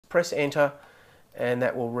press enter, and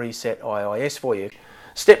that will reset IIS for you.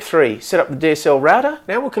 Step 3, set up the DSL router.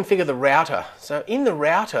 Now we'll configure the router. So in the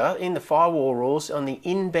router, in the firewall rules, on the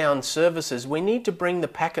inbound services, we need to bring the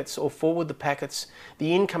packets or forward the packets,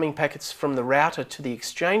 the incoming packets from the router to the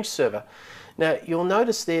Exchange server. Now you'll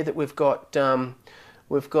notice there that we've got some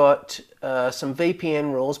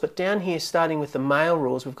VPN rules, but down here, starting with the mail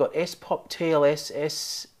rules, we've got SPOP,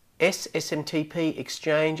 TLS, SMTP,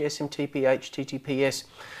 Exchange, SMTP, HTTPS.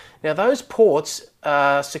 Now those ports,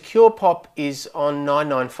 Secure POP is on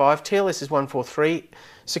 995, TLS is 143,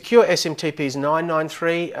 Secure SMTP is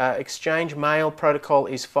 993, Exchange Mail Protocol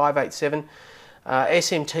is 587,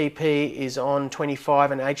 SMTP is on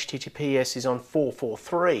 25, and HTTPS is on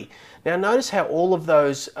 443. Now notice how all of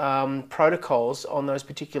those protocols on those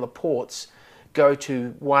particular ports go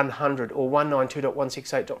to 100 or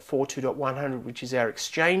 192.168.42.100, which is our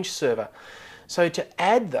Exchange server. So to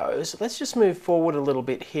add those, let's just move forward a little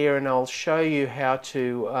bit here, and I'll show you how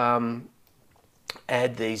to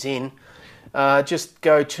add these in. Just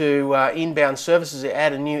go to inbound services,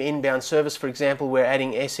 add a new inbound service. For example, we're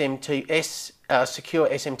adding Secure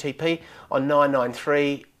SMTP on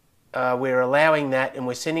 993. We're allowing that, and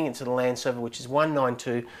we're sending it to the LAN server, which is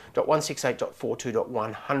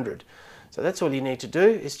 192.168.42.100. So that's all you need to do,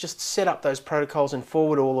 is just set up those protocols and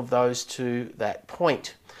forward all of those to that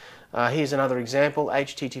point. Here's another example,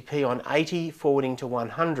 HTTP on 80 forwarding to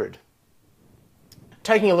 100.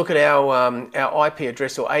 Taking a look at our IP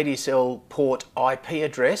address, or ADSL port IP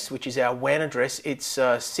address, which is our WAN address, it's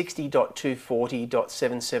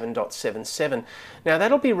 60.240.77.77. Now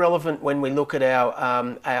that'll be relevant when we look at our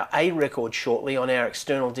A record shortly on our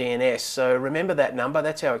external DNS. So remember that number,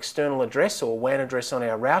 that's our external address or WAN address on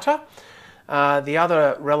our router. The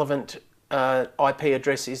other relevant IP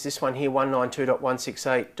address is this one here,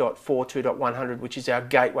 192.168.42.100, which is our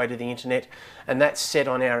gateway to the internet, and that's set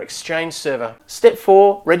on our Exchange server. Step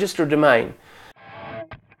 4, register a domain.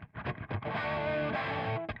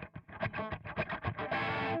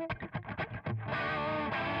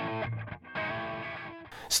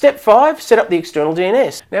 Step 5, set up the external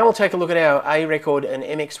DNS. Now we'll take a look at our A record and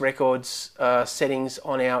MX records settings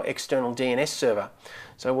on our external DNS server.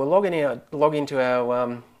 So we'll log into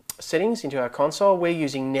our settings, into our console. We're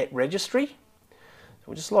using Net Registry. So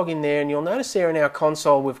we'll just log in there, and you'll notice there in our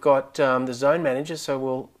console we've got the Zone Manager. So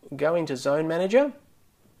we'll go into Zone Manager,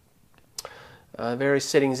 various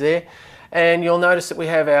settings there, and you'll notice that we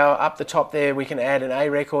have up the top there, we can add an A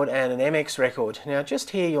record and an MX record. Now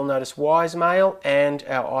just here you'll notice Wisemail and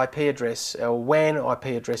our IP address, our WAN IP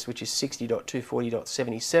address, which is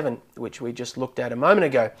 60.240.77, which we just looked at a moment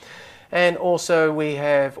ago. And also we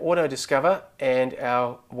have Auto Discover and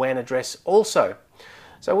our WAN address also.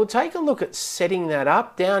 So we'll take a look at setting that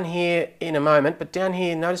up down here in a moment, but down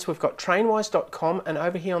here notice we've got trainwise.com, and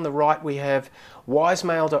over here on the right we have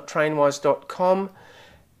wisemail.trainwise.com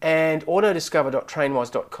and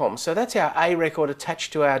autodiscover.trainwise.com. So that's our A record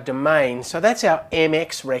attached to our domain. So that's our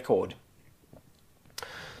MX record.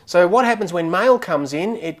 So what happens when mail comes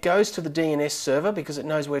in, it goes to the DNS server because it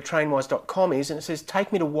knows where trainwise.com is, and it says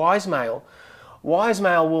take me to Wisemail.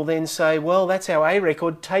 Wisemail will then say, well, that's our A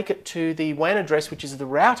record, take it to the WAN address, which is the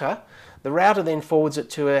router. The router then forwards it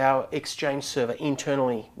to our Exchange server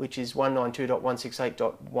internally, which is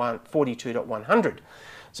 192.168.42.100.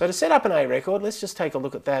 So to set up an A record, let's just take a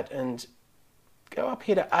look at that and go up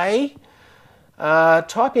here to A.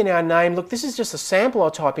 Type in our name. Look, this is just a sample. I'll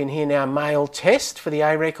type in here now, mail test for the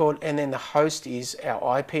A record, and then the host is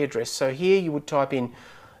our IP address. So here you would type in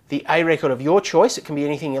the A record of your choice, it can be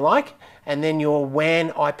anything you like, and then your WAN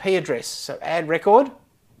IP address. So add record,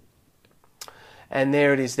 and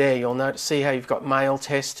there it is there. You'll see how you've got mail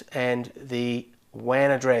test and the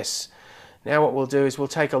WAN address. Now what we'll do is we'll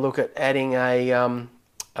take a look at adding an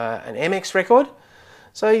MX record.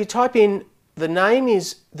 So you type in, the name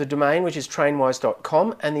is the domain, which is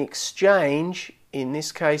trainwise.com, and the exchange in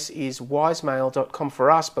this case is wisemail.com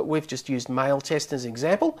for us, but we've just used mail test as an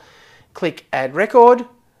example. Click add record,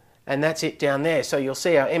 and that's it down there. So you'll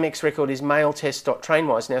see our MX record is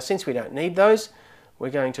mailtest.trainwise. Now since we don't need those, we're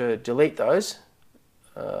going to delete those,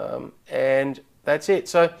 and that's it.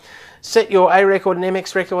 So set your A record and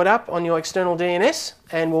MX record up on your external DNS,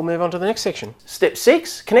 and we'll move on to the next section. Step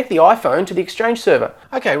 6, connect the iPhone to the Exchange server.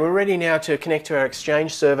 Okay, we're ready now to connect to our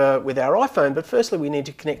Exchange server with our iPhone, but firstly we need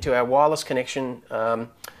to connect to our wireless connection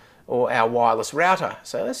or our wireless router.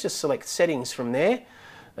 So let's just select settings from there.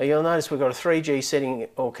 You'll notice we've got a 3G setting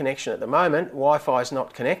or connection at the moment. Wi-Fi is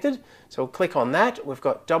not connected, so we'll click on that. We've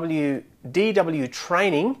got DW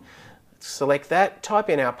training. Select that, type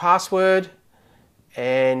in our password,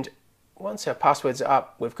 and once our password's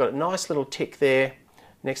up, we've got a nice little tick there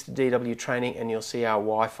next to DW Training, and you'll see our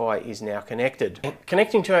Wi-Fi is now connected.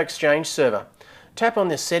 Connecting to our Exchange server. Tap on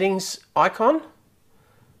the settings icon,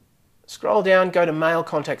 scroll down, go to Mail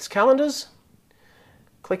Contacts Calendars,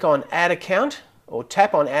 click on Add Account, or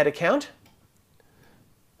tap on Add Account,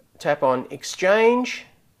 tap on Exchange,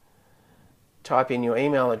 type in your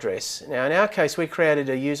email address. Now in our case we created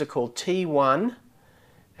a user called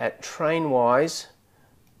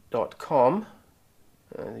T1@trainwise.com.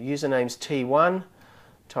 The username's T1.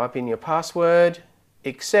 Type in your password,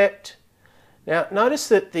 accept. Now notice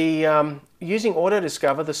that the using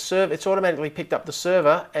AutoDiscover, the server, it's automatically picked up the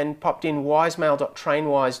server and popped in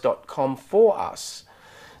wisemail.trainwise.com for us.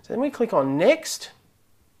 So then we click on next,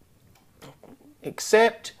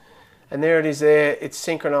 accept, and there it is there, it's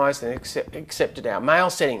synchronized and accepted our mail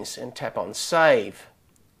settings, and tap on save.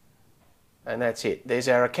 And that's it. There's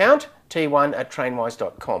our account,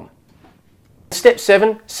 T1@trainwise.com. Step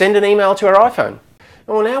 7, send an email to our iPhone.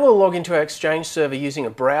 Well, now we'll log into our Exchange server using a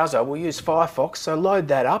browser. We'll use Firefox, so load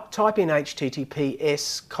that up. Type in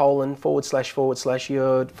https://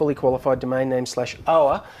 your fully qualified domain name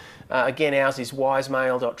 /OA. Again, ours is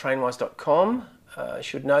wisemail.trainwise.com.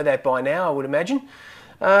 Should know that by now, I would imagine.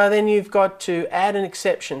 Then you've got to add an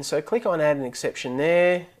exception. So click on add an exception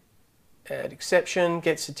there. Add exception,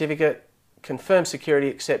 get certificate, confirm security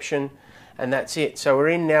exception, and that's it. So we're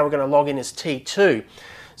in now, we're going to log in as T2.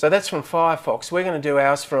 So that's from Firefox. We're going to do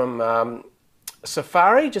ours from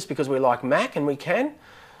Safari, just because we like Mac and we can.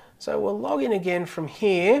 So we'll log in again from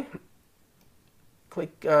here.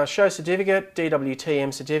 Click show certificate,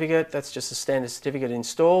 DWTM certificate. That's just a standard certificate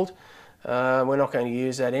installed. We're not going to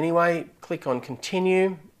use that anyway. Click on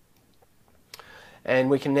continue. And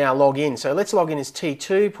we can now log in. So let's log in as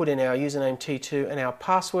T2, put in our username T2 and our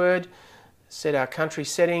password. Set our country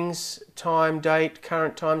settings, time, date,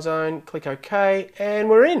 current time zone, click OK, and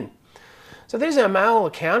we're in. So there's our mail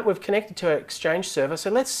account. We've connected to our Exchange server. So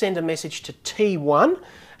let's send a message to T1,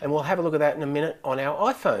 and we'll have a look at that in a minute on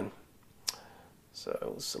our iPhone. So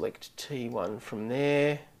we'll select T1 from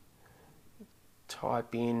there,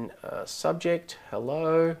 type in subject,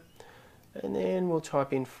 hello, and then we'll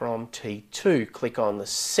type in from T2. Click on the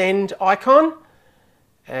send icon,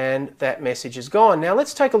 and that message is gone. Now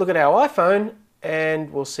let's take a look at our iPhone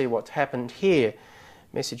and we'll see what's happened here.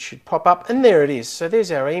 Message should pop up, and there it is. So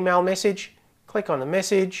there's our email message. Click on the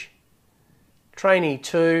message,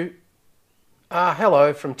 trainee2,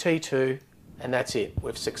 hello from T2, and that's it.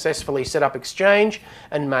 We've successfully set up Exchange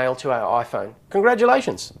and mail to our iPhone.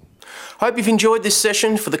 Congratulations. Hope you've enjoyed this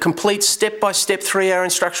session. For the complete step-by-step 3-hour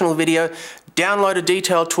instructional video, download a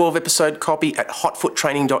detailed 12-episode copy at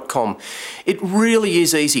hotfoottraining.com. It really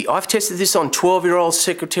is easy. I've tested this on 12-year-old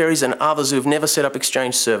secretaries and others who've never set up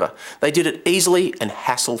Exchange server. They did it easily and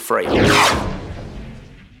hassle-free.